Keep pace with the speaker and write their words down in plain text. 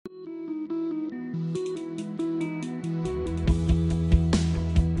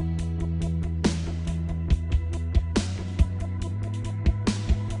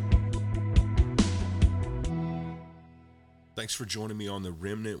Thanks for joining me on the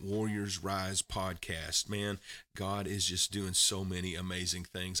Remnant Warriors Rise podcast. Man, God is just doing so many amazing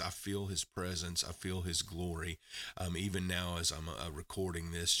things. I feel his presence. I feel his glory. Even now, as I'm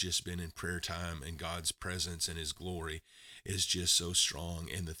recording this, just been in prayer time, and God's presence and his glory is just so strong.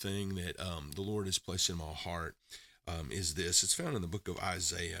 And the thing that the Lord has placed in my heart is this. It's found in the book of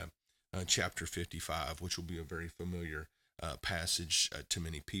Isaiah, chapter 55, which will be a very familiar passage to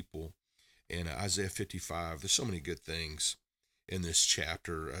many people. In Isaiah 55, there's so many good things in this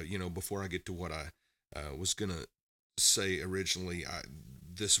chapter. Before I get to what I was going to say originally,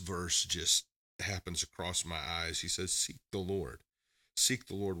 this verse just happens across my eyes. He says, Seek the Lord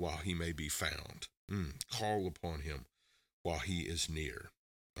while he may be found. Call upon him while he is near.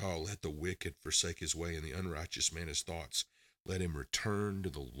 Oh, let the wicked forsake his way and the unrighteous man his thoughts. Let him return to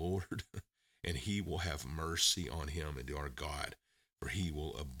the Lord, and he will have mercy on him and to our God, for he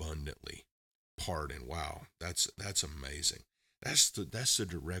will abundantly pardon. Wow, that's amazing. That's the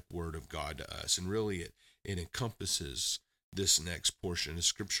direct word of God to us, and really it encompasses this next portion of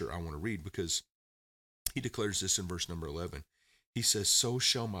scripture I want to read, because he declares this in verse number 11. He says, so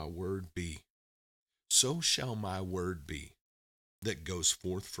shall my word be that goes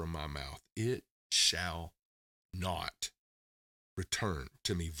forth from my mouth. It shall not return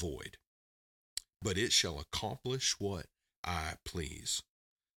to me void, but it shall accomplish what I please,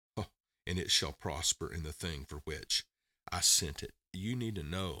 and it shall prosper in the thing for which I sent it. You need to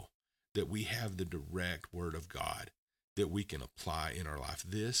know that we have the direct word of God that we can apply in our life.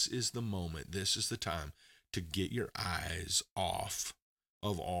 This is the moment, this is the time to get your eyes off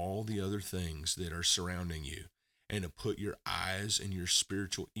of all the other things that are surrounding you, and to put your eyes and your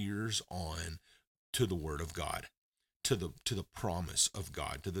spiritual ears on to the word of God, to the promise of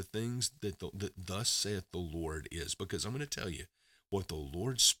God, to the things that thus saith the Lord is. Because I'm going to tell you, what the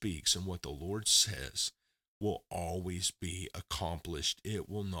Lord speaks and what the Lord says will always be accomplished. It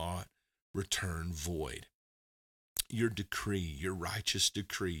will not return void. Your decree, your righteous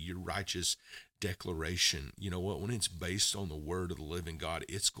decree, your righteous declaration, you know what? When it's based on the word of the living God,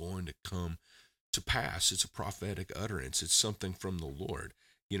 it's going to come to pass. It's a prophetic utterance. It's something from the Lord.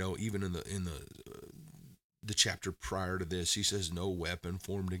 Even in the chapter prior to this, he says, "No weapon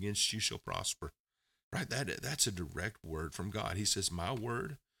formed against you shall prosper." Right? That's a direct word from God. He says, "My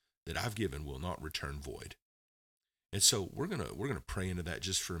word that I've given will not return void." And so we're gonna pray into that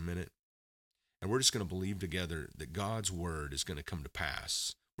just for a minute, and we're just gonna believe together that God's word is gonna come to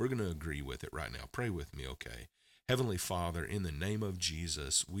pass. We're gonna agree with it right now. Pray with me, okay? Heavenly Father, in the name of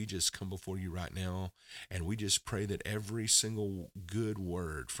Jesus, we just come before you right now, and we just pray that every single good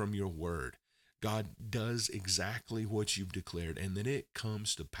word from your word, God, does exactly what you've declared, and that it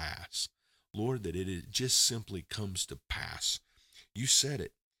comes to pass. Lord, that it just simply comes to pass. You said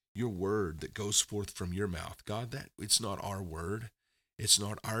it, your word that goes forth from your mouth. God, that it's not our word. It's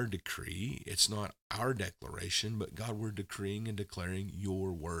not our decree. It's not our declaration, but God, we're decreeing and declaring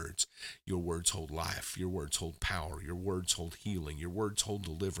your words. Your words hold life. Your words hold power. Your words hold healing. Your words hold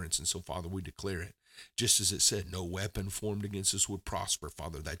deliverance. And so, Father, we declare it. Just as it said, no weapon formed against us would prosper.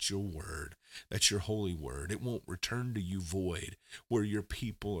 Father, that's your word. That's your holy word. It won't return to you void, where your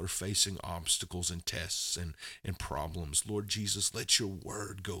people are facing obstacles and tests and problems. Lord Jesus, let your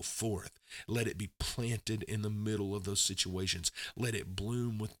word go forth. Let it be planted in the middle of those situations. Let it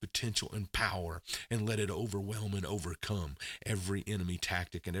bloom with potential and power, and let it overwhelm and overcome every enemy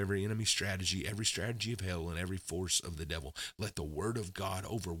tactic and every enemy strategy, every strategy of hell and every force of the devil. Let the word of God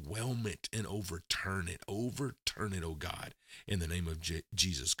overwhelm it and overturn it. Overturn it, oh God, in the name of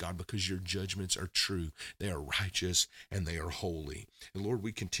Jesus, God, because your judgments are true. They are righteous and they are holy. And Lord,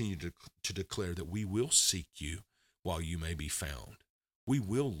 we continue to declare that we will seek you while you may be found. We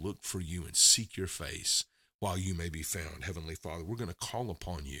will look for you and seek your face while you may be found. Heavenly Father, we're going to call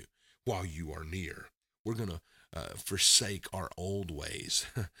upon you while you are near. We're going to forsake our old ways,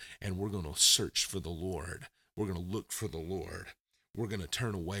 and we're going to search for the Lord. We're going to look for the Lord. We're going to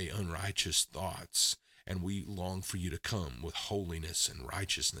turn away unrighteous thoughts, and we long for you to come with holiness and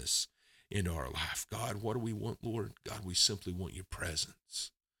righteousness into our life. God, what do we want, Lord? God, we simply want your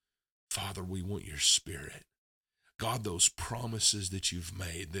presence. Father, we want your spirit. God, those promises that you've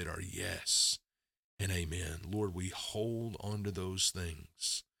made that are yes and amen. Lord, we hold on to those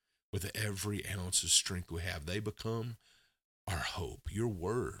things with every ounce of strength we have. They become our hope. Your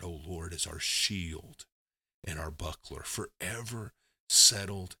word, oh Lord, is our shield and our buckler, forever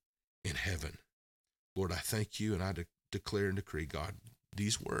settled in heaven. Lord, I thank you, and I declare and decree, God,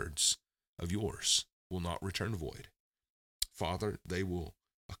 these words of yours will not return void. Father, they will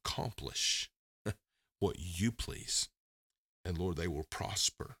accomplish what you please. And Lord, they will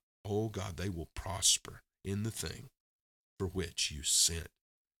prosper. Oh God, they will prosper in the thing for which you sent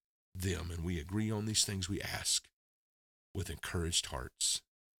them. And we agree on these things we ask with encouraged hearts.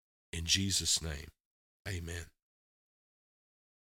 In Jesus' name, amen.